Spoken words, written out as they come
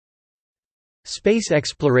Space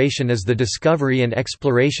exploration is the discovery and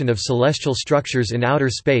exploration of celestial structures in outer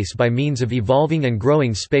space by means of evolving and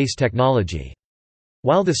growing space technology.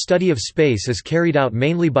 While the study of space is carried out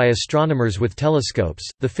mainly by astronomers with telescopes,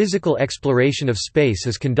 the physical exploration of space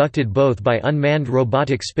is conducted both by unmanned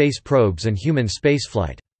robotic space probes and human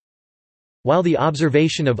spaceflight. While the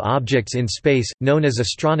observation of objects in space, known as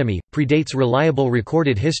astronomy, predates reliable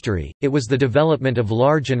recorded history, it was the development of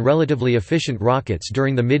large and relatively efficient rockets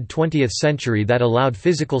during the mid-20th century that allowed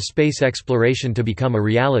physical space exploration to become a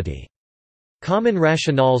reality. Common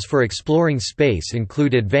rationales for exploring space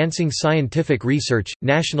include advancing scientific research,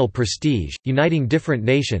 national prestige, uniting different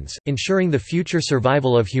nations, ensuring the future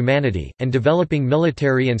survival of humanity, and developing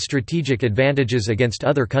military and strategic advantages against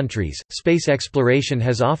other countries. Space exploration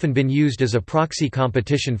has often been used as a proxy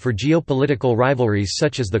competition for geopolitical rivalries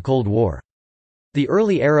such as the Cold War. The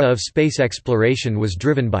early era of space exploration was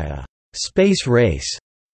driven by a space race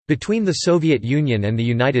between the Soviet Union and the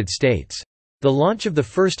United States. The launch of the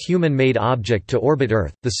first human-made object to orbit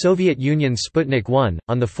Earth, the Soviet Union's Sputnik 1,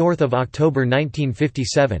 on 4 October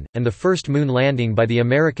 1957, and the first moon landing by the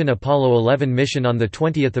American Apollo 11 mission on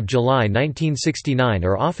 20 July 1969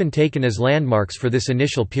 are often taken as landmarks for this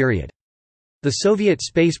initial period. The Soviet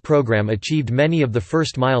space program achieved many of the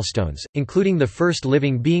first milestones, including the first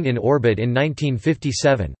living being in orbit in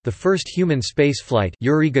 1957, the first human spaceflight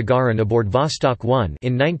Yuri Gagarin aboard Vostok 1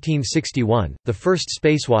 in 1961, the first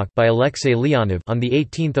spacewalk by Alexei Leonov on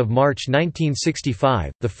 18 March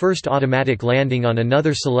 1965, the first automatic landing on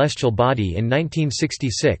another celestial body in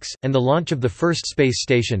 1966, and the launch of the first space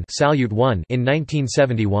station Salyut 1 in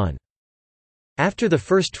 1971. After the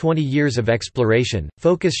first 20 years of exploration,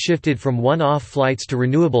 focus shifted from one-off flights to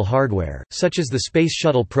renewable hardware, such as the Space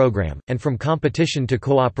Shuttle program, and from competition to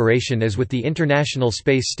cooperation as with the International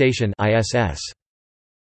Space Station (ISS).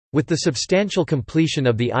 With the substantial completion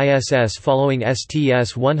of the ISS following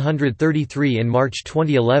STS-133 in March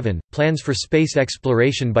 2011, plans for space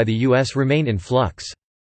exploration by the U.S. remain in flux.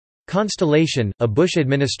 Constellation, a Bush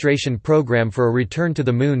administration program for a return to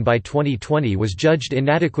the Moon by 2020 was judged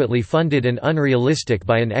inadequately funded and unrealistic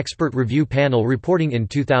by an expert review panel reporting in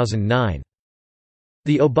 2009.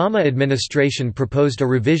 The Obama administration proposed a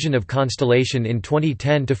revision of Constellation in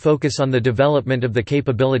 2010 to focus on the development of the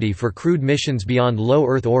capability for crewed missions beyond low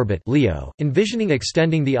Earth orbit (LEO), envisioning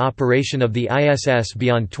extending the operation of the ISS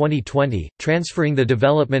beyond 2020, transferring the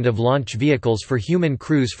development of launch vehicles for human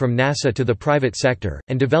crews from NASA to the private sector,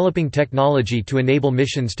 and developing technology to enable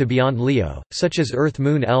missions to beyond LEO, such as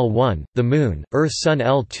Earth-Moon L1, the Moon, Earth-Sun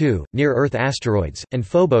L2, near-Earth asteroids, and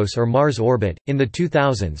Phobos or Mars orbit. In the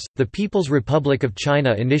 2000s, the People's Republic of China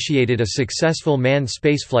initiated a successful manned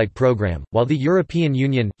spaceflight program, while the European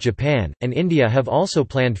Union, Japan, and India have also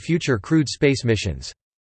planned future crewed space missions.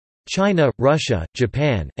 China, Russia,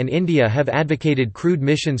 Japan, and India have advocated crewed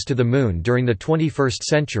missions to the Moon during the 21st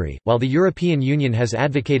century, while the European Union has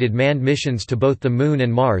advocated manned missions to both the Moon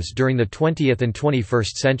and Mars during the 20th and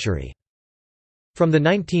 21st century. From the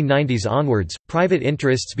 1990s onwards, private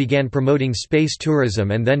interests began promoting space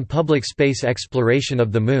tourism and then public space exploration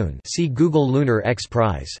of the Moon. See Google Lunar X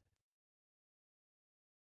Prize.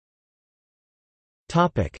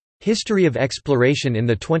 Topic: History of exploration in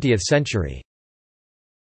the 20th century.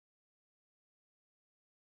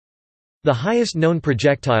 The highest known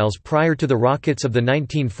projectiles prior to the rockets of the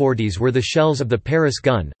 1940s were the shells of the Paris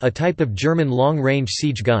gun, a type of German long-range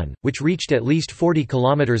siege gun, which reached at least 40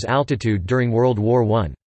 km altitude during World War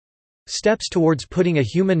I. Steps towards putting a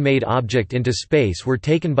human-made object into space were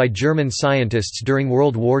taken by German scientists during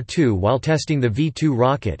World War II while testing the V-2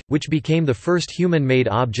 rocket, which became the first human-made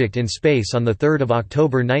object in space on 3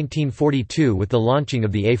 October 1942 with the launching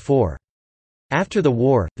of the A-4. After the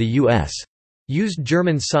war, the U.S. used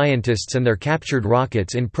German scientists and their captured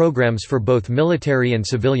rockets in programs for both military and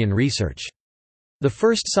civilian research. The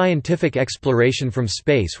first scientific exploration from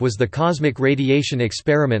space was the cosmic radiation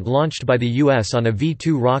experiment launched by the U.S. on a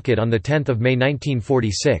V-2 rocket on 10 May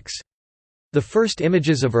 1946. The first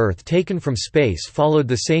images of Earth taken from space followed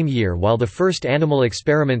the same year, while the first animal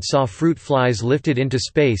experiment saw fruit flies lifted into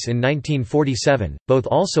space in 1947, both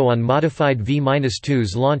also on modified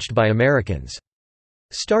V-2s launched by Americans.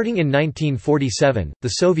 Starting in 1947,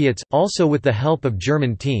 the Soviets, also with the help of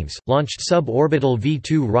German teams, launched suborbital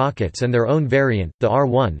V-2 rockets and their own variant, the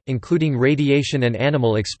R-1, including radiation and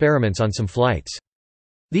animal experiments on some flights.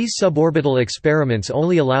 These suborbital experiments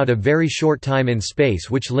only allowed a very short time in space,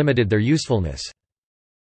 which limited their usefulness.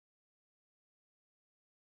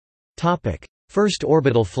 First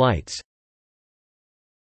orbital flights.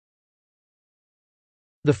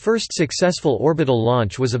 The first successful orbital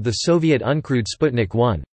launch was of the Soviet uncrewed Sputnik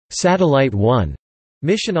 1 satellite 1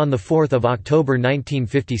 Mission on 4 October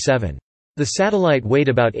 1957. The satellite weighed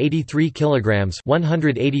about 83 kilograms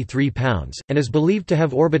 (183 pounds) and is believed to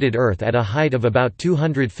have orbited Earth at a height of about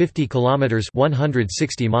 250 kilometers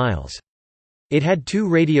 (160 miles). It had two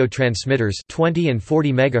radio transmitters, 20 and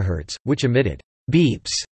 40 MHz, which emitted beeps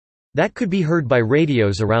that could be heard by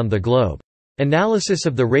radios around the globe. Analysis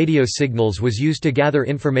of the radio signals was used to gather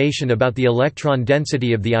information about the electron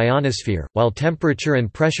density of the ionosphere, while temperature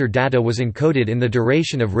and pressure data was encoded in the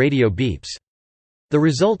duration of radio beeps. The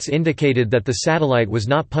results indicated that the satellite was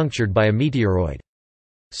not punctured by a meteoroid.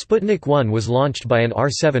 Sputnik 1 was launched by an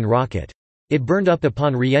R-7 rocket. It burned up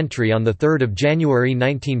upon re-entry on 3 January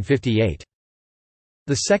 1958.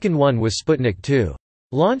 The second one was Sputnik 2.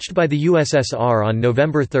 Launched by the USSR on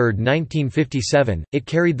November 3, 1957, it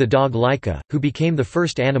carried the dog Laika, who became the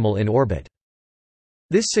first animal in orbit.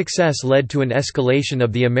 This success led to an escalation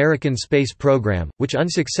of the American space program, which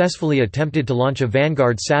unsuccessfully attempted to launch a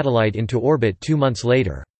Vanguard satellite into orbit 2 months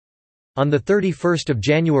later. On 31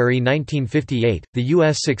 January 1958, the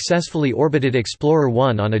U.S. successfully orbited Explorer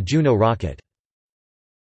 1 on a Juno rocket.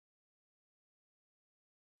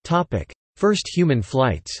 First human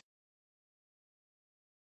flights.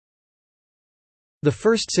 The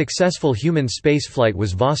first successful human spaceflight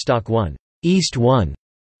was Vostok 1, East 1,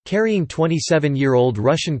 carrying 27-year-old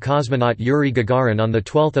Russian cosmonaut Yuri Gagarin on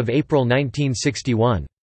 12 April 1961.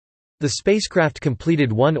 The spacecraft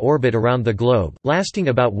completed one orbit around the globe, lasting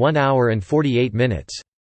about 1 hour and 48 minutes.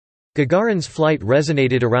 Gagarin's flight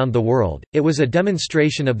resonated around the world. It was a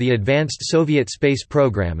demonstration of the advanced Soviet space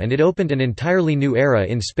program, and it opened an entirely new era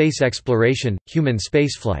in space exploration, human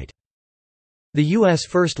spaceflight. The U.S.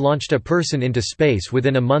 first launched a person into space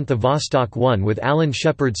within a month of Vostok 1 with Alan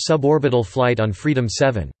Shepard's suborbital flight on Freedom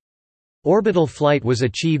 7. Orbital flight was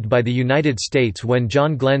achieved by the United States when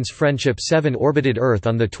John Glenn's Friendship 7 orbited Earth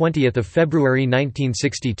on 20 February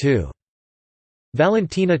 1962.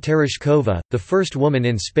 Valentina Tereshkova, the first woman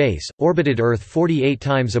in space, orbited Earth 48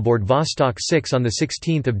 times aboard Vostok 6 on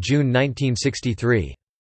 16 June 1963.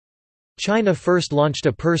 China first launched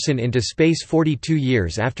a person into space 42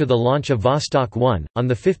 years after the launch of Vostok 1,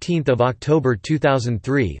 on 15 October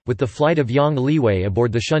 2003, with the flight of Yang Liwei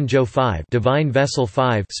aboard the Shenzhou 5 Divine Vessel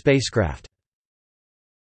 5 spacecraft.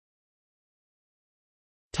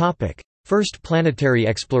 First planetary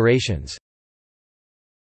explorations.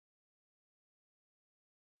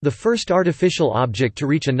 The first artificial object to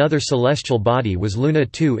reach another celestial body was Luna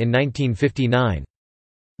 2 in 1959.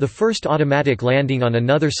 The first automatic landing on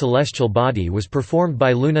another celestial body was performed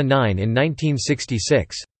by Luna 9 in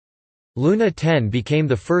 1966. Luna 10 became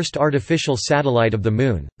the first artificial satellite of the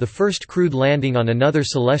Moon. The first crewed landing on another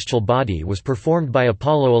celestial body was performed by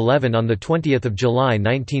Apollo 11 on 20 July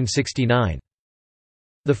 1969.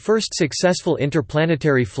 The first successful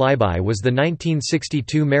interplanetary flyby was the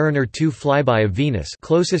 1962 Mariner 2 flyby of Venus,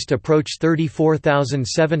 closest approach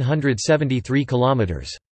 34,773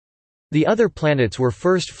 kilometers. The other planets were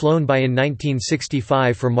first flown by in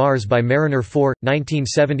 1965 for Mars by Mariner 4,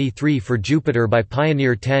 1973 for Jupiter by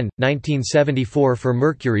Pioneer 10, 1974 for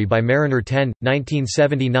Mercury by Mariner 10,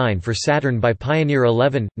 1979 for Saturn by Pioneer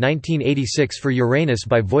 11, 1986 for Uranus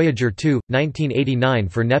by Voyager 2, 1989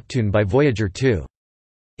 for Neptune by Voyager 2.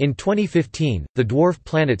 In 2015, the dwarf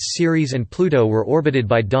planets Ceres and Pluto were orbited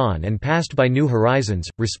by Dawn and passed by New Horizons,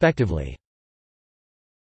 respectively.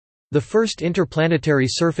 The first interplanetary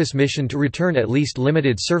surface mission to return at least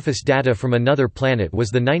limited surface data from another planet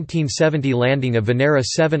was the 1970 landing of Venera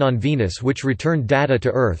 7 on Venus, which returned data to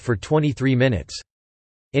Earth for 23 minutes.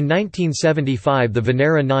 In 1975, the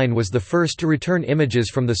Venera 9 was the first to return images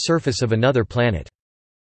from the surface of another planet.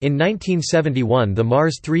 In 1971, the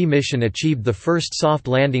Mars 3 mission achieved the first soft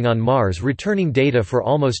landing on Mars, returning data for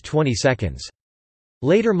almost 20 seconds.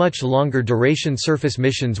 Later much longer duration surface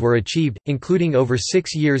missions were achieved, including over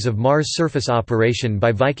 6 years of Mars surface operation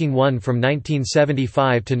by Viking 1 from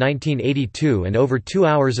 1975 to 1982 and over 2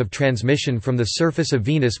 hours of transmission from the surface of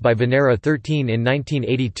Venus by Venera 13 in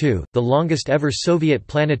 1982, the longest ever Soviet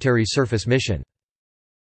planetary surface mission.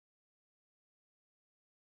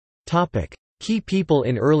 Key people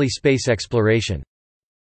in early space exploration.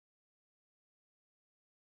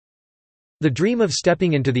 The dream of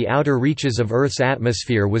stepping into the outer reaches of Earth's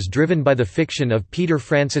atmosphere was driven by the fiction of Peter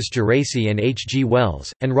Francis Geraci and H. G.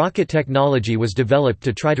 Wells, and rocket technology was developed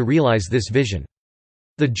to try to realize this vision.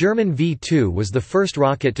 The German V-2 was the first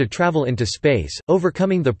rocket to travel into space,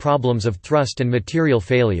 overcoming the problems of thrust and material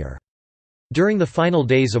failure. During the final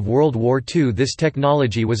days of World War II, this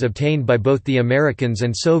technology was obtained by both the Americans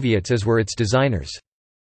and Soviets, as were its designers.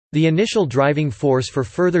 The initial driving force for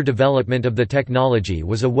further development of the technology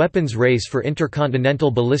was a weapons race for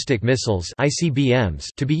intercontinental ballistic missiles (ICBMs)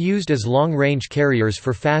 to be used as long-range carriers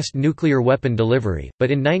for fast nuclear weapon delivery,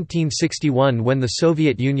 but in 1961, when the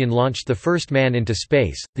Soviet Union launched the first man into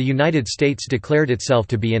space, the United States declared itself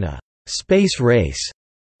to be in a space race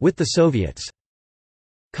with the Soviets.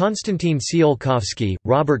 Konstantin Tsiolkovsky,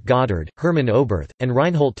 Robert Goddard, Hermann Oberth, and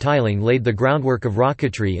Reinhold Teiling laid the groundwork of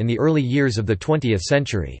rocketry in the early years of the 20th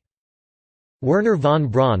century. Werner von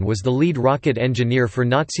Braun was the lead rocket engineer for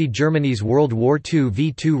Nazi Germany's World War II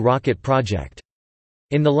V-2 rocket project.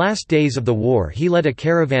 In the last days of the war, he led a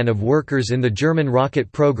caravan of workers in the German rocket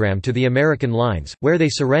program to the American lines, where they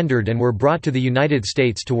surrendered and were brought to the United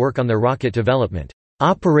States to work on their rocket development.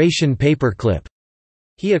 Operation Paperclip.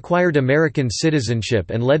 He acquired American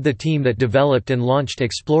citizenship and led the team that developed and launched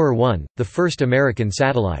Explorer 1, the first American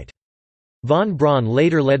satellite. Von Braun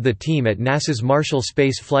later led the team at NASA's Marshall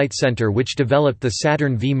Space Flight Center, which developed the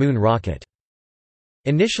Saturn V moon rocket.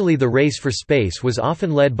 Initially, the race for space was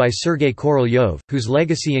often led by Sergei Korolyov, whose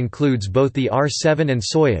legacy includes both the R-7 and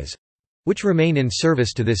Soyuz, which remain in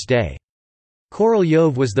service to this day.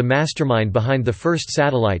 Korolyov was the mastermind behind the first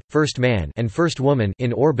satellite, first man and first woman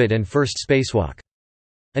in orbit and first spacewalk.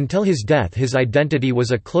 Until his death, his identity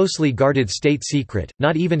was a closely guarded state secret.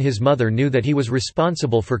 Not even his mother knew that he was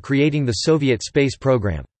responsible for creating the Soviet space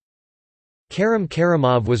program. Karim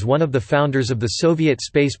Karimov was one of the founders of the Soviet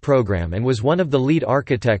space program and was one of the lead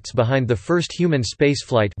architects behind the first human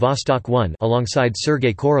spaceflight Vostok 1 alongside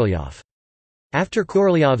Sergei Korolyov. After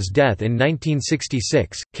Korolyov's death in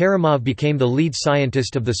 1966, Karimov became the lead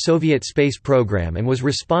scientist of the Soviet space program and was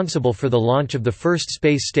responsible for the launch of the first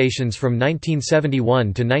space stations from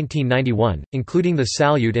 1971 to 1991, including the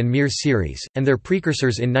Salyut and Mir series, and their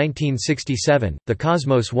precursors in 1967, the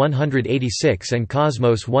Cosmos 186 and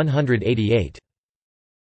Cosmos 188.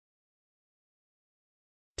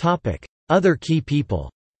 Other key people.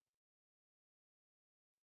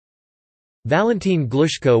 Valentin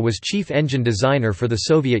Glushko was chief engine designer for the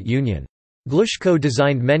Soviet Union. Glushko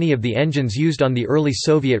designed many of the engines used on the early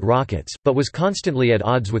Soviet rockets, but was constantly at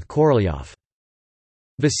odds with Korolyov.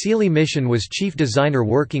 Vasily Mishin was chief designer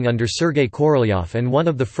working under Sergei Korolyov and one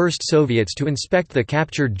of the first Soviets to inspect the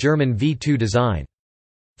captured German V-2 design.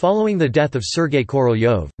 Following the death of Sergei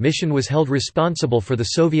Korolyov, Mishin was held responsible for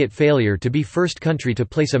the Soviet failure to be first country to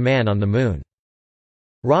place a man on the Moon.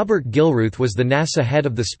 Robert Gilruth was the NASA head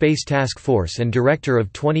of the Space Task Force and director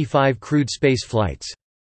of 25 crewed space flights.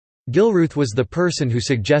 Gilruth was the person who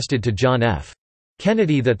suggested to John F.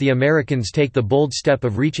 Kennedy that the Americans take the bold step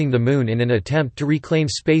of reaching the Moon in an attempt to reclaim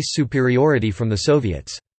space superiority from the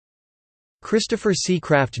Soviets. Christopher C.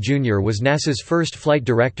 Kraft, Jr. was NASA's first flight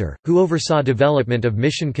director, who oversaw development of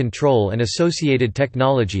mission control and associated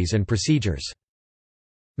technologies and procedures.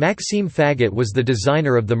 Maxime Faget was the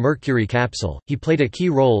designer of the Mercury capsule. He played a key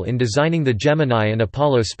role in designing the Gemini and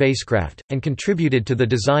Apollo spacecraft, and contributed to the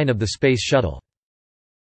design of the Space Shuttle.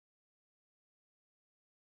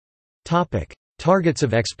 Targets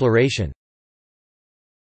of exploration.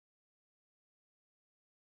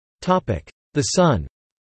 The Sun.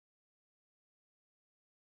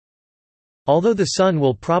 Although the Sun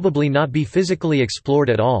will probably not be physically explored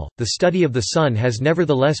at all, the study of the Sun has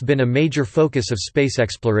nevertheless been a major focus of space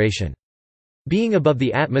exploration. Being above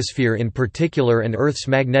the atmosphere in particular and Earth's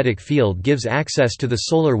magnetic field gives access to the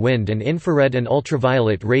solar wind and infrared and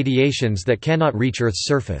ultraviolet radiations that cannot reach Earth's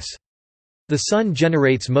surface. The Sun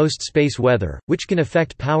generates most space weather, which can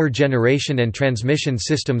affect power generation and transmission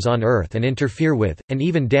systems on Earth and interfere with, and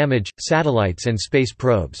even damage, satellites and space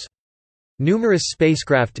probes. Numerous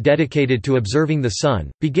spacecraft dedicated to observing the Sun,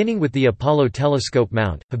 beginning with the Apollo telescope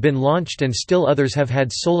mount, have been launched and still others have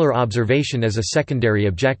had solar observation as a secondary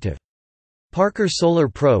objective. Parker Solar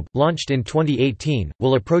Probe, launched in 2018,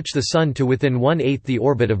 will approach the Sun to within 1/8 the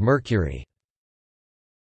orbit of Mercury.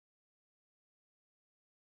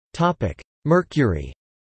 Mercury.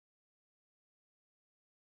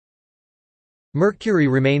 Mercury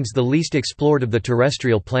remains the least explored of the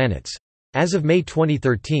terrestrial planets. As of May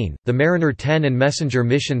 2013, the Mariner 10 and Messenger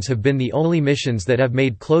missions have been the only missions that have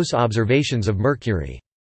made close observations of Mercury.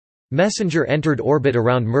 Messenger entered orbit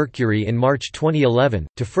around Mercury in March 2011,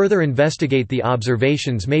 to further investigate the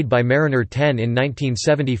observations made by Mariner 10 in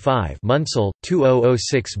 1975 Munsell,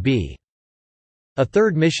 2006b. A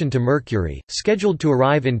third mission to Mercury, scheduled to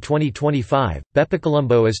arrive in 2025,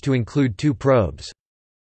 BepiColombo, is to include 2 probes.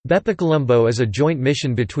 BepiColombo is a joint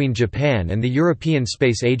mission between Japan and the European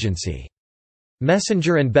Space Agency.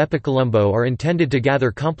 Messenger and BepiColombo are intended to gather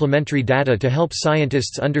complementary data to help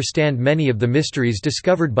scientists understand many of the mysteries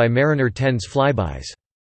discovered by Mariner 10's flybys.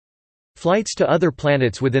 Flights to other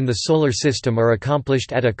planets within the Solar System are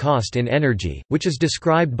accomplished at a cost in energy, which is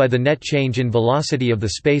described by the net change in velocity of the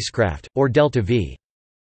spacecraft, or delta-v.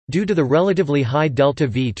 Due to the relatively high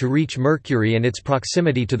delta-v to reach Mercury and its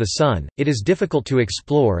proximity to the Sun, it is difficult to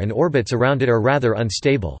explore and orbits around it are rather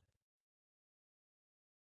unstable.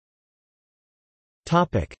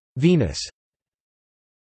 Venus.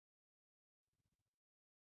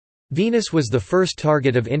 Venus was the first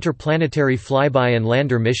target of interplanetary flyby and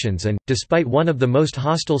lander missions and, despite one of the most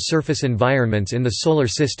hostile surface environments in the Solar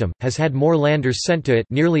System, has had more landers sent to it,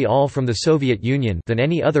 nearly all from the Soviet Union, than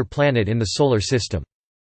any other planet in the Solar System.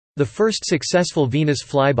 The first successful Venus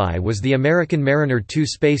flyby was the American Mariner 2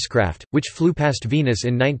 spacecraft, which flew past Venus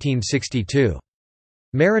in 1962.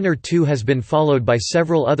 Mariner 2 has been followed by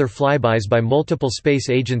several other flybys by multiple space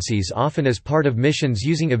agencies, often as part of missions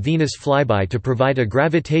using a Venus flyby to provide a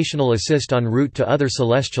gravitational assist en route to other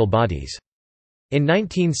celestial bodies. In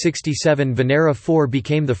 1967, Venera 4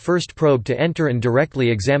 became the first probe to enter and directly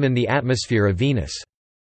examine the atmosphere of Venus.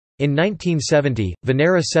 In 1970,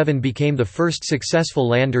 Venera 7 became the first successful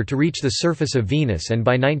lander to reach the surface of Venus, and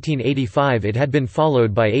by 1985 it had been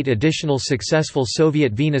followed by 8 additional successful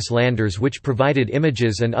Soviet Venus landers which provided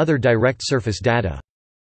images and other direct surface data.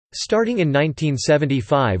 Starting in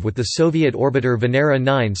 1975 with the Soviet orbiter Venera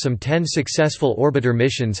 9, some 10 successful orbiter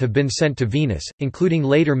missions have been sent to Venus, including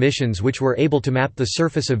later missions which were able to map the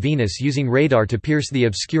surface of Venus using radar to pierce the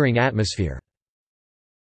obscuring atmosphere.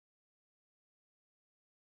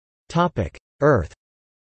 Earth.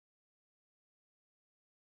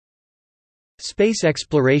 Space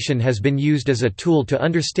exploration has been used as a tool to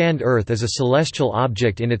understand Earth as a celestial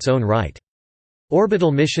object in its own right.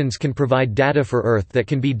 Orbital missions can provide data for Earth that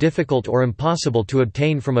can be difficult or impossible to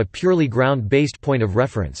obtain from a purely ground-based point of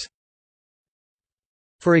reference.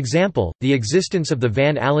 For example, the existence of the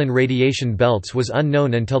Van Allen radiation belts was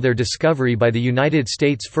unknown until their discovery by the United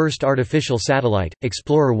States' first artificial satellite,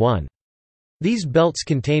 Explorer 1. These belts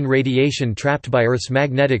contain radiation trapped by Earth's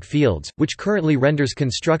magnetic fields, which currently renders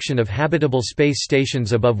construction of habitable space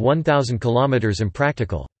stations above 1,000 km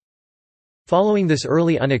impractical. Following this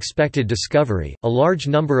early unexpected discovery, a large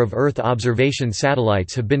number of Earth observation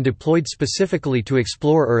satellites have been deployed specifically to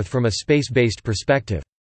explore Earth from a space-based perspective.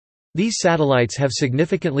 These satellites have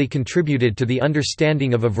significantly contributed to the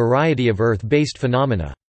understanding of a variety of Earth-based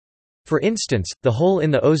phenomena. For instance, the hole in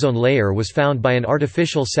the ozone layer was found by an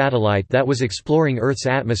artificial satellite that was exploring Earth's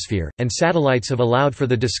atmosphere, and satellites have allowed for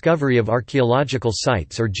the discovery of archaeological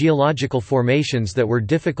sites or geological formations that were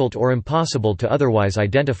difficult or impossible to otherwise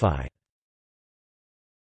identify.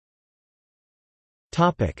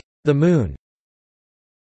 The Moon.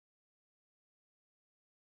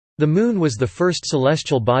 The Moon was the first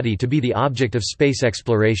celestial body to be the object of space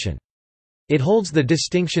exploration. It holds the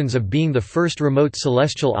distinctions of being the first remote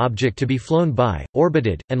celestial object to be flown by,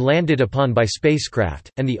 orbited, and landed upon by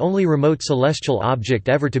spacecraft, and the only remote celestial object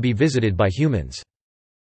ever to be visited by humans.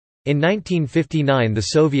 In 1959 the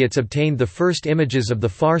Soviets obtained the first images of the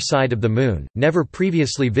far side of the Moon, never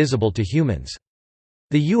previously visible to humans.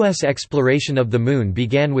 The U.S. exploration of the Moon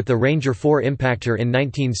began with the Ranger 4 impactor in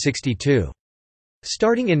 1962.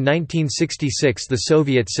 Starting in 1966 the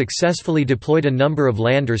Soviets successfully deployed a number of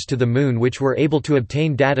landers to the Moon which were able to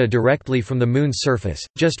obtain data directly from the Moon's surface.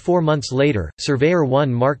 Just 4 months later, Surveyor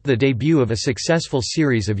 1 marked the debut of a successful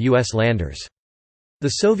series of U.S. landers. The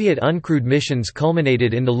Soviet uncrewed missions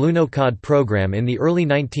culminated in the Lunokhod program in the early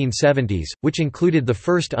 1970s, which included the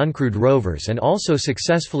first uncrewed rovers and also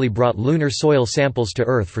successfully brought lunar soil samples to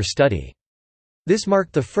Earth for study. This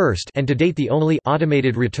marked the first and to date the only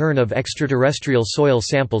automated return of extraterrestrial soil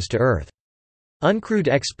samples to Earth. Uncrewed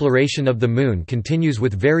exploration of the Moon continues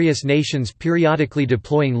with various nations periodically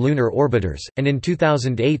deploying lunar orbiters, and in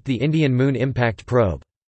 2008 the Indian Moon Impact Probe.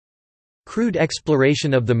 Crewed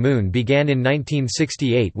exploration of the Moon began in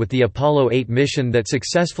 1968 with the Apollo 8 mission that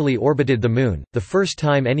successfully orbited the Moon, the first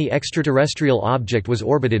time any extraterrestrial object was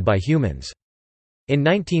orbited by humans. In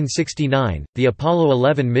 1969, the Apollo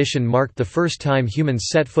 11 mission marked the first time humans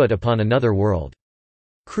set foot upon another world.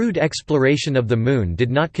 Crewed exploration of the Moon did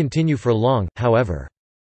not continue for long, however.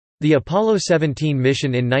 The Apollo 17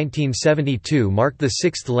 mission in 1972 marked the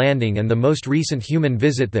sixth landing and the most recent human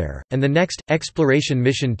visit there, and the next, Exploration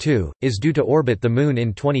Mission 2, is due to orbit the Moon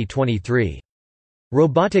in 2023.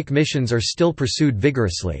 Robotic missions are still pursued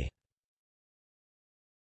vigorously.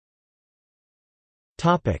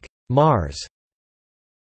 Mars.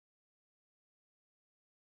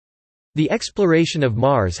 The exploration of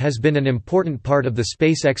Mars has been an important part of the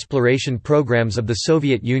space exploration programs of the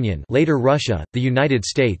Soviet Union, later Russia, the United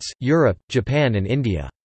States, Europe, Japan and India.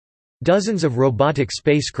 Dozens of robotic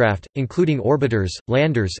spacecraft, including orbiters,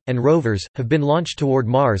 landers, and rovers, have been launched toward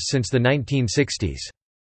Mars since the 1960s.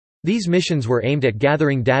 These missions were aimed at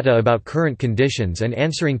gathering data about current conditions and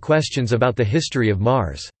answering questions about the history of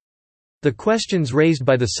Mars. The questions raised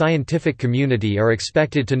by the scientific community are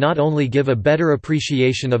expected to not only give a better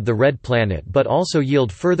appreciation of the Red Planet but also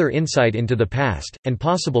yield further insight into the past, and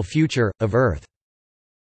possible future, of Earth.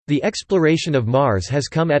 The exploration of Mars has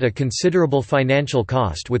come at a considerable financial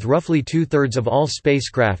cost, with roughly two-thirds of all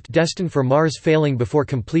spacecraft destined for Mars failing before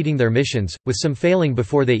completing their missions, with some failing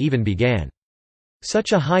before they even began.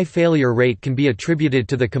 Such a high failure rate can be attributed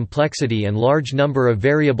to the complexity and large number of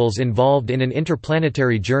variables involved in an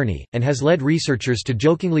interplanetary journey, and has led researchers to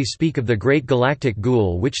jokingly speak of the Great Galactic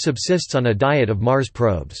Ghoul which subsists on a diet of Mars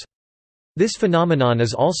probes. This phenomenon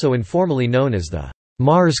is also informally known as the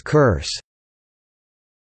Mars Curse.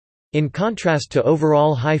 In contrast to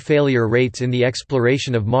overall high failure rates in the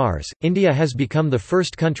exploration of Mars, India has become the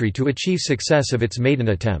first country to achieve success of its maiden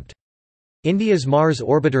attempt. India's Mars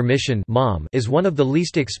Orbiter mission is one of the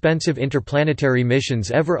least expensive interplanetary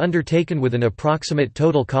missions ever undertaken, with an approximate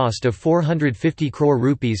total cost of 450 crore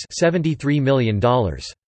rupees $73 million.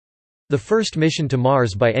 The first mission to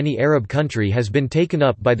Mars by any Arab country has been taken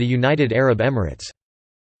up by the United Arab Emirates.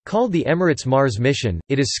 Called the Emirates Mars mission,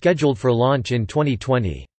 it is scheduled for launch in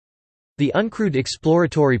 2020. The uncrewed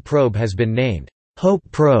exploratory probe has been named Hope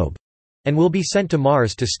Probe and will be sent to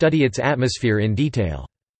Mars to study its atmosphere in detail.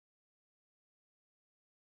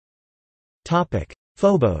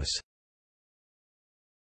 Phobos.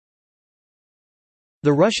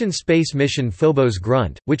 The Russian space mission Phobos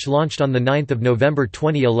Grunt, which launched on 9 November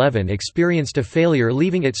 2011, experienced a failure,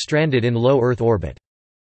 leaving it stranded in low Earth orbit.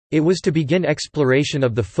 It was to begin exploration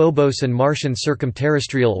of the Phobos and Martian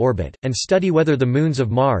circumterrestrial orbit, and study whether the moons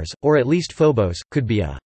of Mars, or at least Phobos, could be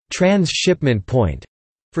a transshipment point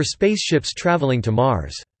for spaceships traveling to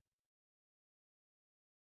Mars.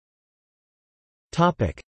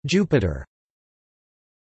 Jupiter.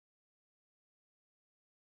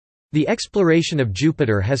 The exploration of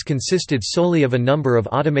Jupiter has consisted solely of a number of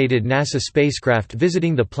automated NASA spacecraft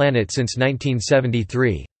visiting the planet since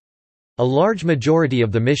 1973. A large majority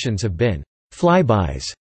of the missions have been flybys,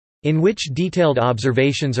 in which detailed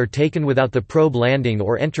observations are taken without the probe landing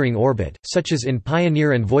or entering orbit, such as in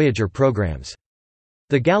Pioneer and Voyager programs.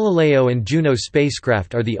 The Galileo and Juno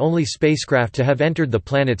spacecraft are the only spacecraft to have entered the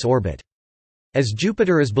planet's orbit. As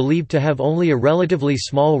Jupiter is believed to have only a relatively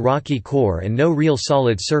small rocky core and no real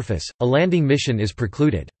solid surface, a landing mission is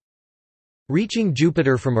precluded. Reaching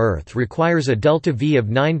Jupiter from Earth requires a delta-v of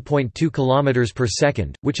 9.2 km per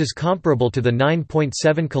second, which is comparable to the 9.7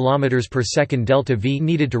 km per second delta-v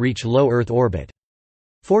needed to reach low Earth orbit.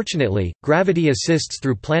 Fortunately, gravity assists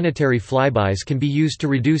through planetary flybys can be used to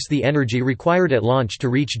reduce the energy required at launch to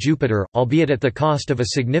reach Jupiter, albeit at the cost of a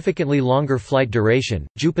significantly longer flight duration.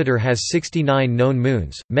 Jupiter has 69 known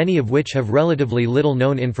moons, many of which have relatively little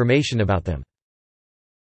known information about them.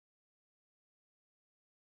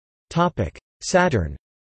 Saturn.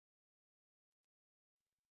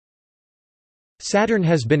 Saturn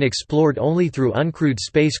has been explored only through uncrewed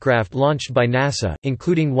spacecraft launched by NASA,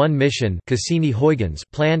 including one mission Cassini-Huygens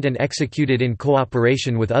planned and executed in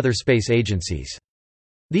cooperation with other space agencies.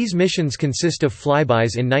 These missions consist of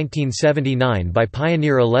flybys in 1979 by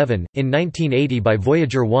Pioneer 11, in 1980 by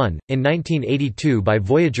Voyager 1, in 1982 by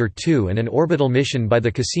Voyager 2, and an orbital mission by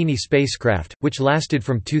the Cassini spacecraft, which lasted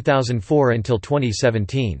from 2004 until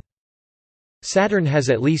 2017. Saturn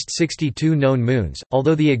has at least 62 known moons,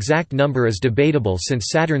 although the exact number is debatable since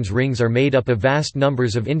Saturn's rings are made up of vast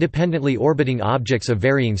numbers of independently orbiting objects of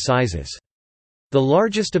varying sizes. The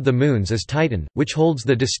largest of the moons is Titan, which holds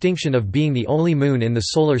the distinction of being the only moon in the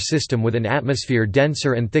Solar System with an atmosphere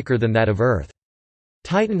denser and thicker than that of Earth.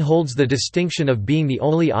 Titan holds the distinction of being the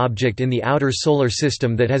only object in the outer Solar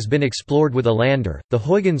System that has been explored with a lander, the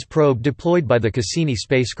Huygens probe deployed by the Cassini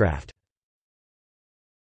spacecraft.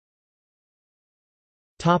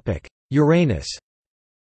 Uranus.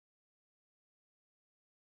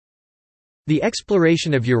 The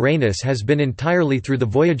exploration of Uranus has been entirely through the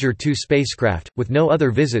Voyager 2 spacecraft, with no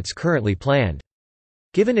other visits currently planned.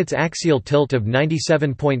 Given its axial tilt of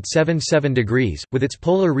 97.77 degrees, with its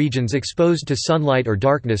polar regions exposed to sunlight or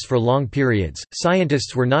darkness for long periods,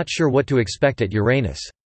 scientists were not sure what to expect at Uranus.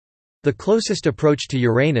 The closest approach to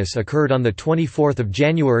Uranus occurred on 24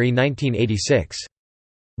 January 1986.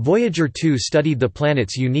 Voyager 2 studied the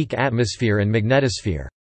planet's unique atmosphere and magnetosphere.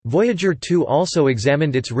 Voyager 2 also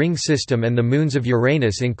examined its ring system and the moons of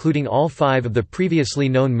Uranus, including all 5 of the previously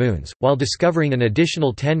known moons, while discovering an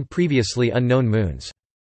additional 10 previously unknown moons.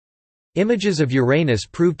 Images of Uranus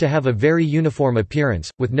proved to have a very uniform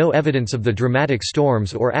appearance, with no evidence of the dramatic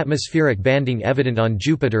storms or atmospheric banding evident on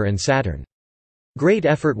Jupiter and Saturn. Great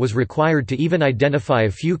effort was required to even identify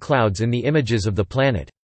a few clouds in the images of the planet.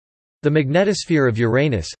 The magnetosphere of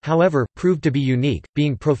Uranus, however, proved to be unique,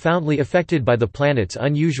 being profoundly affected by the planet's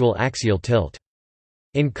unusual axial tilt.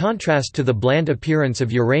 In contrast to the bland appearance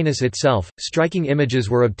of Uranus itself, striking images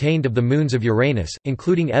were obtained of the moons of Uranus,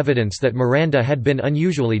 including evidence that Miranda had been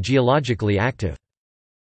unusually geologically active.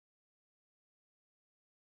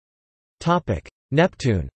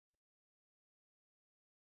 Neptune.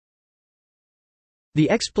 The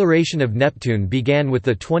exploration of Neptune began with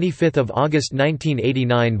the 25th of August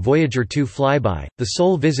 1989 Voyager 2 flyby, the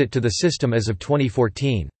sole visit to the system as of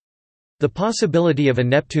 2014. The possibility of a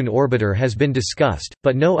Neptune orbiter has been discussed,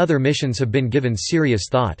 but no other missions have been given serious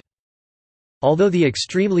thought. Although the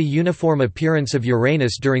extremely uniform appearance of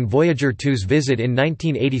Uranus during Voyager 2's visit in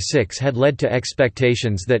 1986 had led to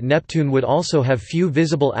expectations that Neptune would also have few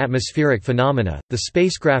visible atmospheric phenomena, the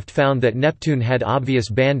spacecraft found that Neptune had obvious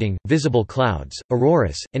banding, visible clouds,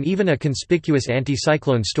 auroras, and even a conspicuous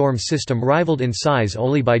anticyclone storm system rivaled in size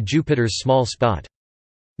only by Jupiter's small spot.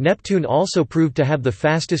 Neptune also proved to have the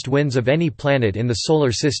fastest winds of any planet in the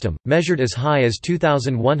Solar System, measured as high as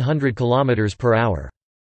 2,100 km per hour.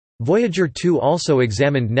 Voyager 2 also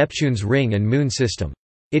examined Neptune's ring and moon system.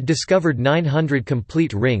 It discovered 900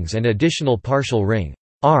 complete rings and additional partial ring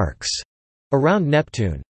arcs around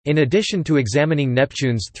Neptune. In addition to examining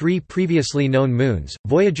Neptune's 3 previously known moons,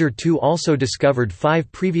 Voyager 2 also discovered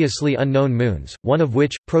 5 previously unknown moons, one of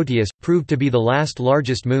which, Proteus, proved to be the last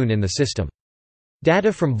largest moon in the system.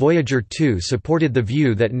 Data from Voyager 2 supported the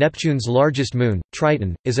view that Neptune's largest moon,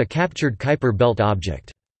 Triton, is a captured Kuiper belt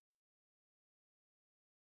object.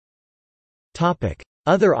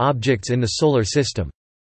 Other objects in the Solar System.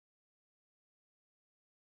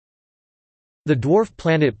 The dwarf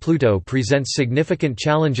planet Pluto presents significant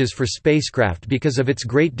challenges for spacecraft because of its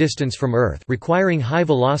great distance from Earth, requiring high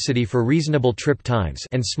velocity for reasonable trip times,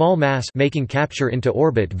 and small mass, making capture into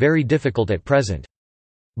orbit very difficult at present.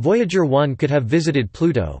 Voyager 1 could have visited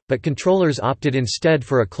Pluto, but controllers opted instead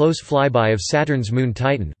for a close flyby of Saturn's moon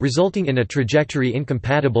Titan, resulting in a trajectory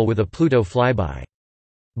incompatible with a Pluto flyby.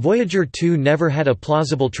 Voyager 2 never had a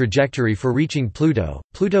plausible trajectory for reaching Pluto.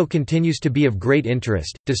 Pluto continues to be of great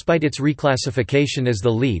interest, despite its reclassification as the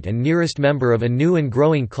lead and nearest member of a new and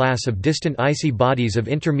growing class of distant icy bodies of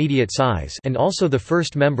intermediate size, and also the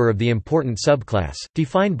first member of the important subclass,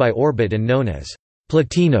 defined by orbit and known as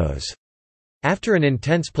Plutinos. After an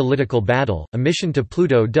intense political battle, a mission to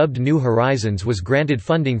Pluto dubbed New Horizons was granted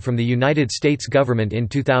funding from the United States government in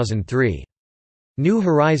 2003. New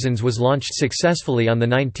Horizons was launched successfully on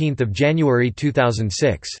 19 January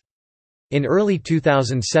 2006. In early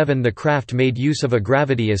 2007 the craft made use of a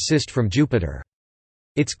gravity assist from Jupiter.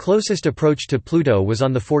 Its closest approach to Pluto was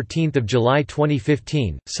on 14 July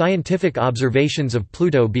 2015. Scientific observations of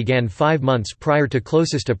Pluto began 5 months prior to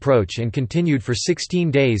closest approach and continued for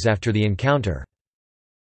 16 days after the encounter.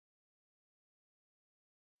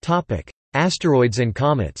 Asteroids and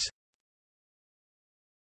comets.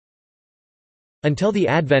 Until the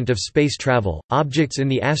advent of space travel, objects in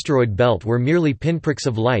the asteroid belt were merely pinpricks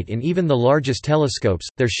of light in even the largest telescopes,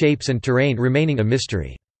 their shapes and terrain remaining a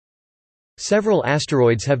mystery. Several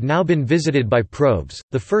asteroids have now been visited by probes,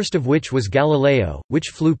 the first of which was Galileo, which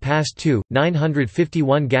flew past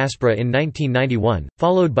 951 Gaspra in 1991,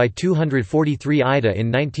 followed by 243 Ida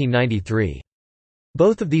in 1993.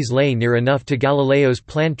 Both of these lay near enough to Galileo's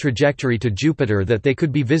planned trajectory to Jupiter that they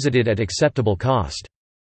could be visited at acceptable cost.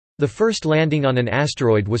 The first landing on an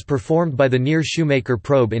asteroid was performed by the Near-Shoemaker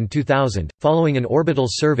probe in 2000, following an orbital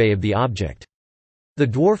survey of the object. The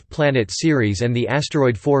dwarf planet Ceres and the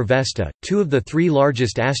asteroid 4 Vesta, 2 of the 3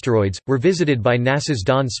 largest asteroids, were visited by NASA's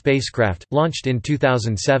Dawn spacecraft, launched in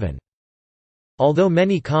 2007. Although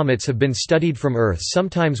many comets have been studied from Earth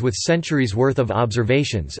sometimes with centuries' worth of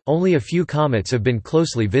observations, only a few comets have been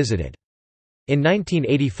closely visited. In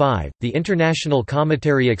 1985, the International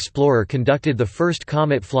Cometary Explorer conducted the first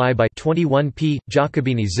comet flyby 21P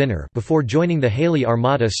Giacobini-Zinner before joining the Halley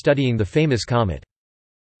Armada studying the famous comet.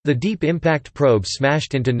 The Deep Impact probe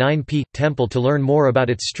smashed into 9P Tempel to learn more about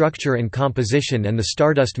its structure and composition, and the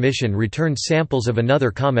Stardust mission returned samples of another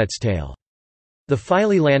comet's tail. The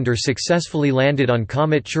Philae lander successfully landed on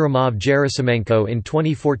comet Churyumov-Gerasimenko in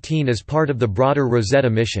 2014 as part of the broader Rosetta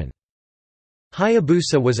mission.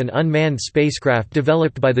 Hayabusa was an unmanned spacecraft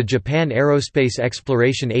developed by the Japan Aerospace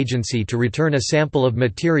Exploration Agency to return a sample of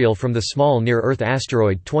material from the small near-Earth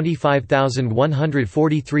asteroid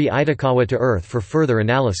 25143 Itokawa to Earth for further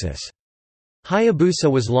analysis. Hayabusa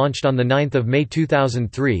was launched on 9 May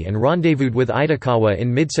 2003 and rendezvoused with Itokawa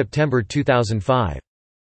in mid-September 2005.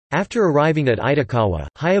 After arriving at Itokawa,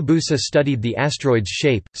 Hayabusa studied the asteroid's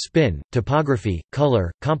shape, spin, topography,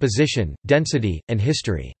 color, composition, density, and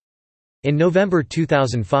history. In November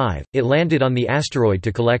 2005, it landed on the asteroid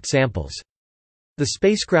to collect samples. The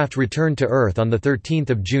spacecraft returned to Earth on 13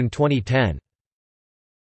 June 2010.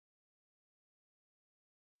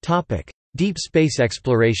 Deep space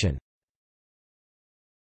exploration.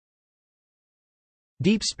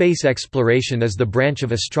 Deep space exploration is the branch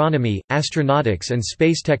of astronomy, astronautics and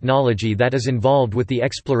space technology that is involved with the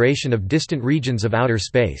exploration of distant regions of outer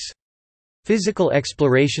space. Physical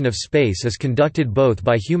exploration of space is conducted both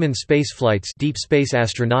by human spaceflights, deep space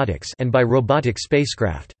astronautics, and by robotic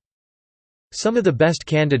spacecraft. Some of the best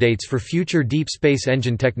candidates for future deep space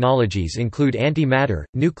engine technologies include antimatter,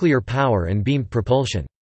 nuclear power and beamed propulsion.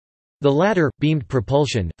 The latter, beamed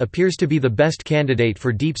propulsion, appears to be the best candidate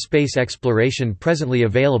for deep space exploration presently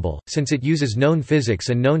available, since it uses known physics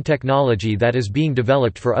and known technology that is being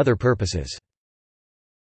developed for other purposes.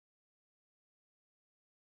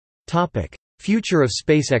 Future of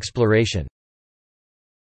space exploration.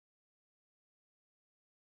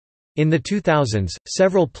 In the 2000s,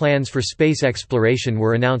 several plans for space exploration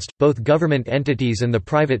were announced. Both government entities and the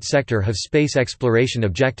private sector have space exploration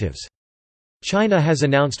objectives. China has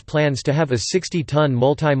announced plans to have a 60-ton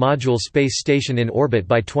multi-module space station in orbit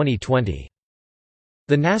by 2020.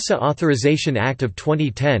 The NASA Authorization Act of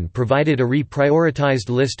 2010 provided a reprioritized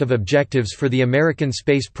list of objectives for the American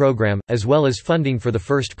space program, as well as funding for the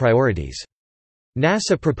first priorities.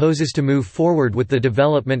 NASA proposes to move forward with the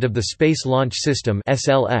development of the Space Launch System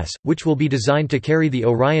 (SLS), which will be designed to carry the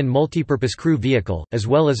Orion multipurpose crew vehicle, as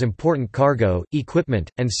well as important cargo, equipment,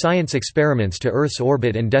 and science experiments to Earth's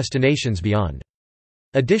orbit and destinations beyond.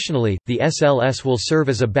 Additionally, the SLS will serve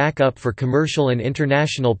as a backup for commercial and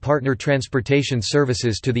international partner transportation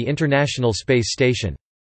services to the International Space Station.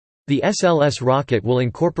 The SLS rocket will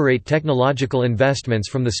incorporate technological investments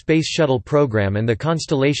from the Space Shuttle program and the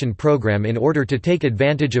Constellation program in order to take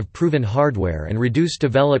advantage of proven hardware and reduce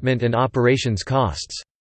development and operations costs.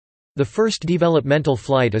 The first developmental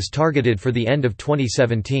flight is targeted for the end of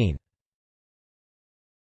 2017.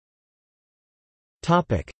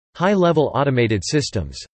 High-level automated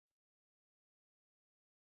systems.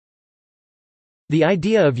 The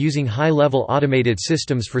idea of using high-level automated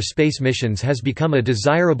systems for space missions has become a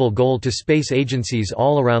desirable goal to space agencies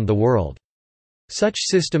all around the world. Such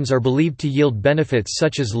systems are believed to yield benefits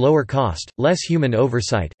such as lower cost, less human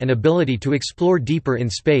oversight, and ability to explore deeper in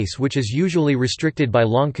space, which is usually restricted by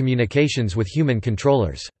long communications with human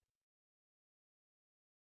controllers.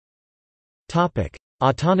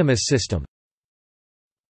 Autonomous system.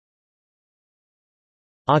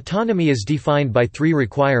 Autonomy is defined by three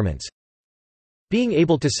requirements: being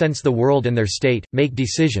able to sense the world and their state, make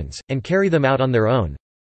decisions, and carry them out on their own.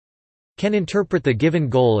 Can interpret the given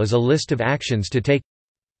goal as a list of actions to take.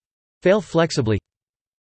 Fail flexibly.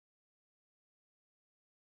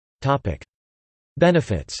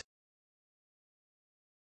 Benefits.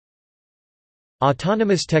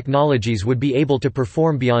 Autonomous technologies would be able to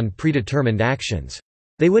perform beyond predetermined actions.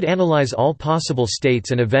 They would analyze all possible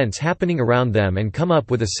states and events happening around them and come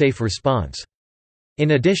up with a safe response.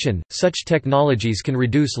 In addition, such technologies can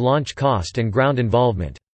reduce launch cost and ground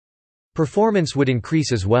involvement. Performance would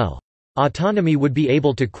increase as well. Autonomy would be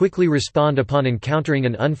able to quickly respond upon encountering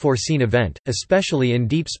an unforeseen event, especially in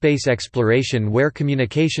deep space exploration where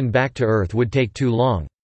communication back to Earth would take too long.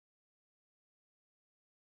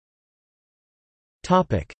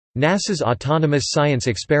 NASA's Autonomous Science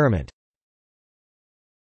Experiment.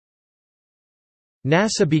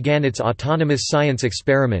 NASA began its Autonomous Science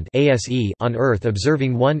Experiment (ASE) on Earth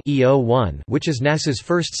observing 1 EO1, which is NASA's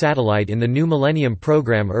first satellite in the New Millennium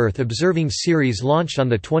Program Earth Observing Series launched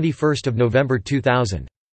on 21 November 2000.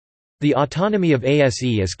 The autonomy of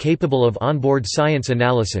ASE is capable of onboard science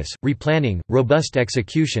analysis, replanning, robust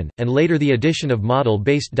execution, and later the addition of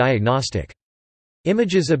model-based diagnostic.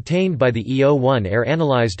 Images obtained by the EO1 are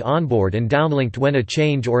analyzed onboard and downlinked when a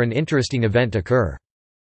change or an interesting event occur.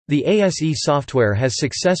 The ASE software has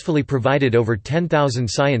successfully provided over 10,000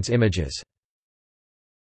 science images.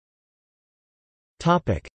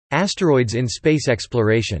 Asteroids in space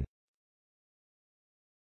exploration.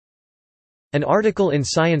 An article in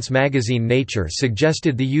science magazine Nature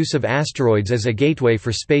suggested the use of asteroids as a gateway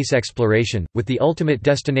for space exploration, with the ultimate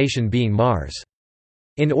destination being Mars.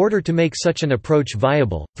 In order to make such an approach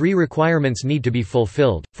viable, three requirements need to be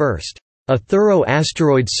fulfilled. First, a thorough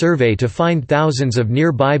asteroid survey to find thousands of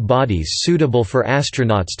nearby bodies suitable for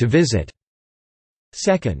astronauts to visit.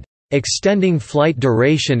 Second, extending flight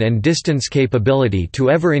duration and distance capability to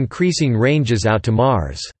ever-increasing ranges out to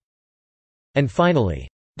Mars. And finally,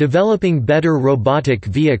 developing better robotic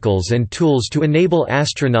vehicles and tools to enable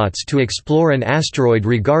astronauts to explore an asteroid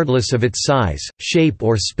regardless of its size, shape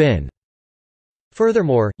or spin.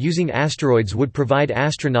 Furthermore, using asteroids would provide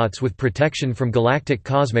astronauts with protection from galactic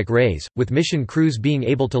cosmic rays, with mission crews being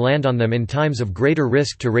able to land on them in times of greater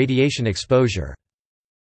risk to radiation exposure.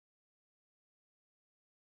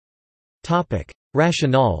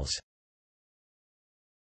 Rationales.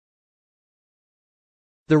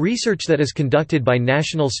 The research that is conducted by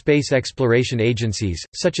national space exploration agencies,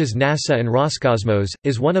 such as NASA and Roscosmos,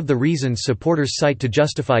 is one of the reasons supporters cite to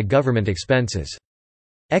justify government expenses.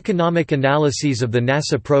 Economic analyses of the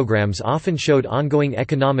NASA programs often showed ongoing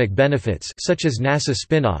economic benefits, such as NASA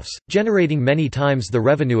spin-offs, generating many times the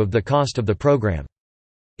revenue of the cost of the program.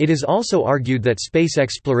 It is also argued that space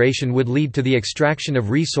exploration would lead to the extraction of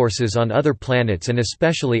resources on other planets and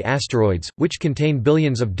especially asteroids, which contain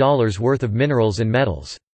billions of dollars worth of minerals and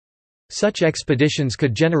metals. Such expeditions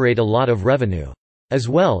could generate a lot of revenue. As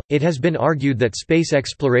well, it has been argued that space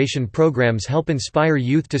exploration programs help inspire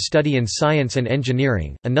youth to study in science and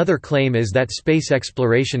engineering. Another claim is that space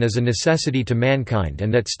exploration is a necessity to mankind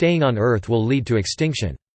and that staying on Earth will lead to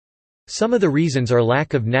extinction. Some of the reasons are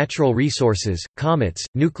lack of natural resources, comets,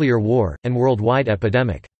 nuclear war, and worldwide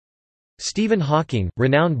epidemic. Stephen Hawking,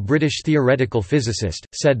 renowned British theoretical physicist,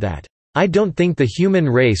 said that, "I don't think the human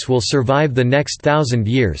race will survive the next 1,000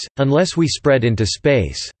 years, unless we spread into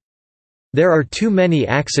space. There are too many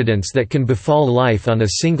accidents that can befall life on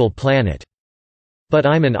a single planet. But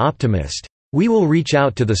I'm an optimist. We will reach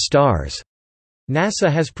out to the stars."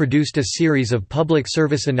 NASA has produced a series of public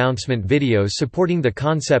service announcement videos supporting the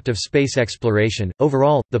concept of space exploration.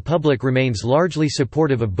 Overall, the public remains largely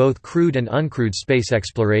supportive of both crewed and uncrewed space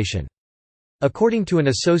exploration. According to an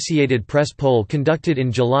Associated Press poll conducted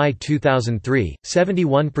in July 2003,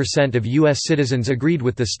 71% of U.S. citizens agreed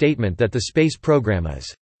with the statement that the space program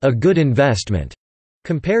is a good investment,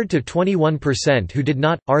 compared to 21% who did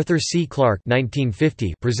not. Arthur C. Clarke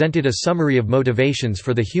 (1950) presented a summary of motivations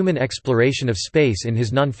for the human exploration of space in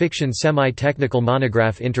his nonfiction semi-technical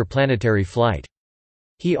monograph Interplanetary Flight.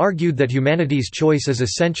 He argued that humanity's choice is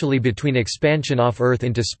essentially between expansion off Earth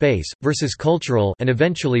into space, versus cultural and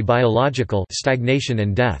eventually biological stagnation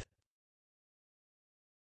and death.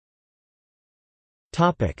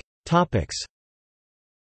 Topics.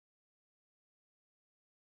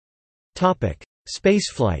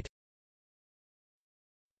 Spaceflight.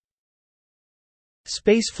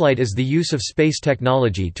 Spaceflight is the use of space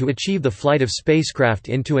technology to achieve the flight of spacecraft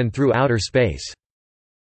into and through outer space.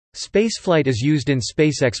 Spaceflight is used in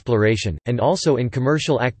space exploration, and also in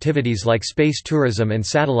commercial activities like space tourism and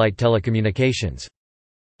satellite telecommunications.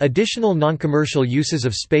 Additional non-commercial uses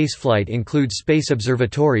of spaceflight include space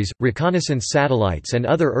observatories, reconnaissance satellites and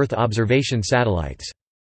other Earth observation satellites.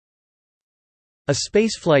 A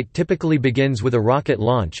spaceflight typically begins with a rocket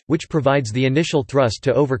launch, which provides the initial thrust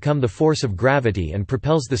to overcome the force of gravity and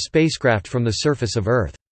propels the spacecraft from the surface of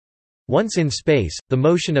Earth. Once in space, the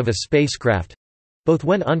motion of a spacecraft—both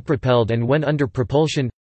when unpropelled and when under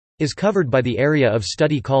propulsion—is covered by the area of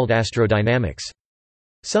study called astrodynamics.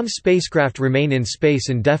 Some spacecraft remain in space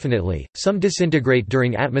indefinitely, some disintegrate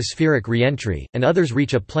during atmospheric re-entry, and others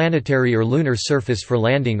reach a planetary or lunar surface for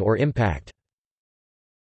landing or impact.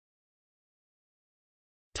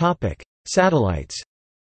 Satellites.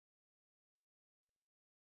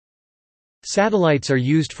 Satellites are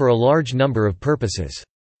used for a large number of purposes.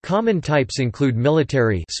 Common types include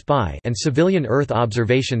military spy and civilian Earth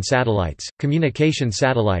observation satellites, communication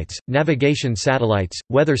satellites, navigation satellites,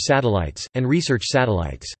 weather satellites, and research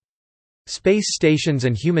satellites. Space stations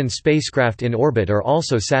and human spacecraft in orbit are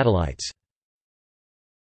also satellites.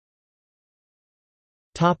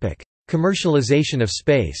 Commercialization of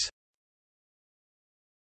space.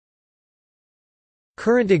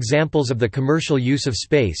 Current examples of the commercial use of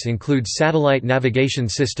space include satellite navigation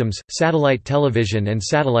systems, satellite television and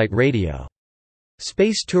satellite radio.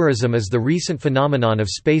 Space tourism is the recent phenomenon of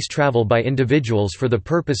space travel by individuals for the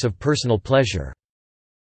purpose of personal pleasure.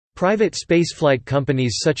 Private spaceflight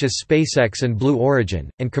companies such as SpaceX and Blue Origin,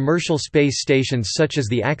 and commercial space stations such as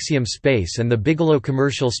the Axiom Space and the Bigelow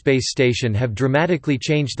Commercial Space Station have dramatically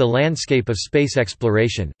changed the landscape of space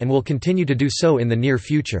exploration, and will continue to do so in the near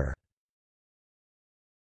future.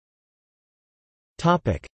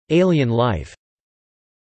 Alien life.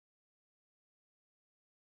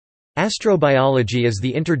 Astrobiology is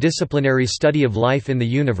the interdisciplinary study of life in the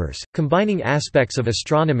universe, combining aspects of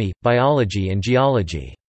astronomy, biology and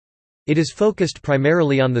geology. It is focused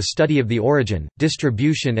primarily on the study of the origin,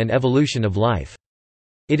 distribution and evolution of life.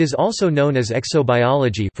 It is also known as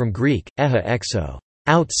exobiology from Greek, eha exo,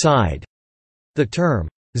 outside. The term,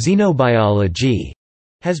 xenobiology,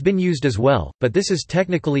 has been used as well, but this is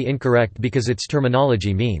technically incorrect because its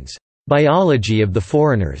terminology means, biology of the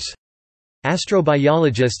foreigners.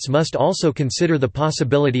 Astrobiologists must also consider the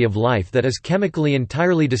possibility of life that is chemically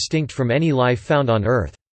entirely distinct from any life found on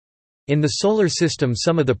Earth. In the Solar System,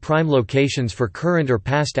 some of the prime locations for current or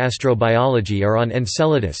past astrobiology are on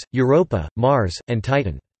Enceladus, Europa, Mars, and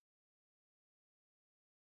Titan.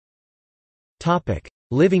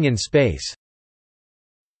 Living in space.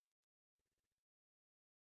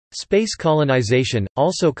 Space colonization,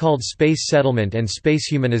 also called space settlement and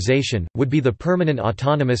space humanization, would be the permanent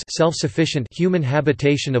autonomous self-sufficient human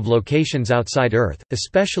habitation of locations outside Earth,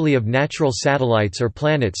 especially of natural satellites or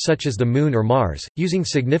planets such as the Moon or Mars, using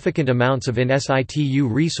significant amounts of in situ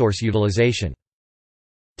resource utilization.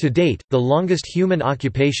 To date, the longest human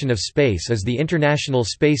occupation of space is the International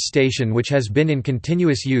Space Station, which has been in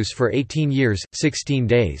continuous use for 18 years, 16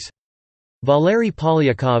 days. Valery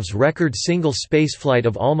Polyakov's record single spaceflight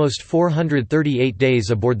of almost 438 days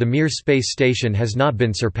aboard the Mir space station has not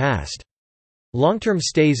been surpassed. Long-term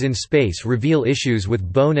stays in space reveal issues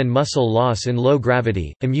with bone and muscle loss in low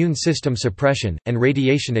gravity, immune system suppression, and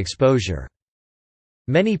radiation exposure.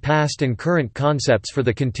 Many past and current concepts for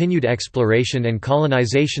the continued exploration and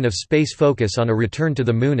colonization of space focus on a return to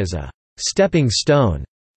the Moon as a stepping stone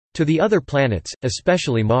to the other planets,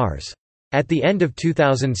 especially Mars. At the end of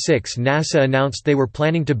 2006, NASA announced they were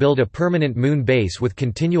planning to build a permanent Moon base with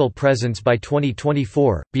continual presence by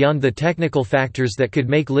 2024. Beyond the technical factors that could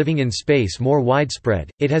make living in space more widespread,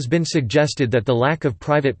 it has been suggested that the lack of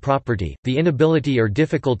private property, the inability or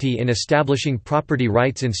difficulty in establishing property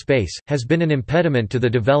rights in space, has been an impediment to the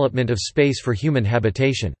development of space for human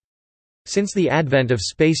habitation. Since the advent of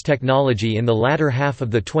space technology in the latter half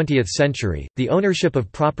of the 20th century, the ownership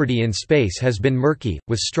of property in space has been murky,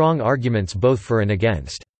 with strong arguments both for and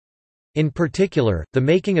against. In particular, the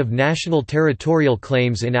making of national territorial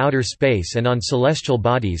claims in outer space and on celestial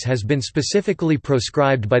bodies has been specifically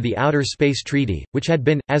proscribed by the Outer Space Treaty, which had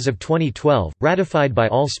been, as of 2012, ratified by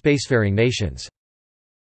all spacefaring nations.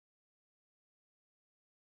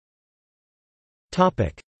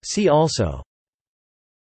 See also: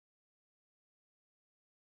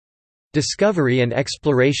 Discovery and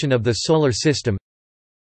exploration of the Solar System,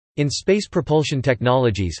 in space propulsion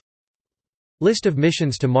technologies, List of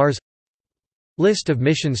missions to Mars, List of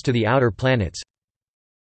missions to the outer planets.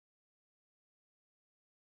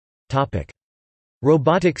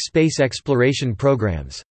 Robotic space exploration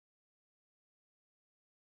programs.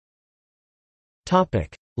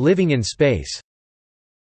 Living in space.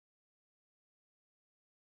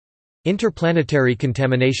 Interplanetary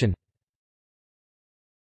contamination.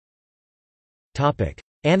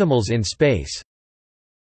 Animals in space.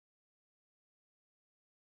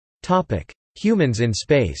 Humans in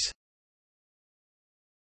space.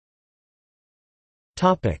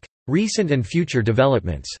 Recent and future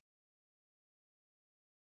developments.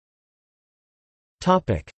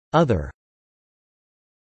 Other.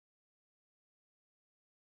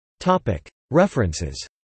 References.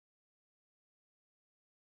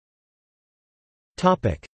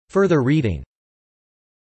 Further reading.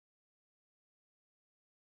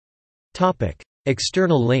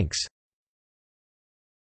 External links.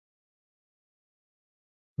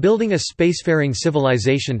 Building a spacefaring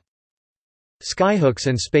civilization, Skyhooks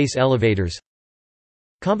and space elevators,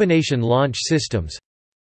 Combination launch systems,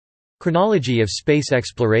 Chronology of space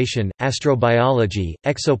exploration, astrobiology,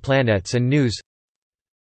 exoplanets and news,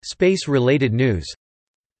 Space-related news,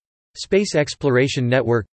 Space Exploration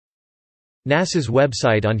Network, NASA's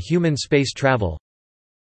website on human space travel,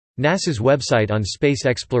 NASA's website on space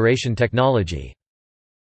exploration technology.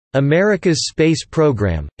 America's Space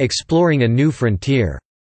Program, Exploring a New Frontier.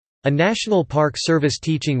 A National Park Service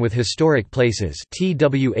Teaching with Historic Places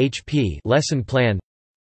 (TWHP) lesson plan.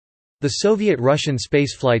 The Soviet-Russian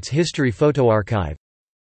Spaceflight's History Photo Archive.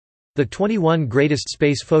 The 21 Greatest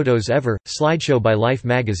Space Photos Ever, slideshow by Life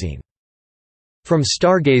magazine. From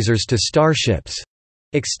Stargazers to Starships.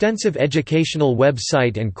 Extensive educational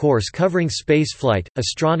website and course covering spaceflight,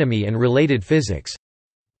 astronomy and related physics.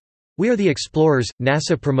 We Are the Explorers,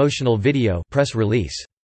 NASA promotional video press release.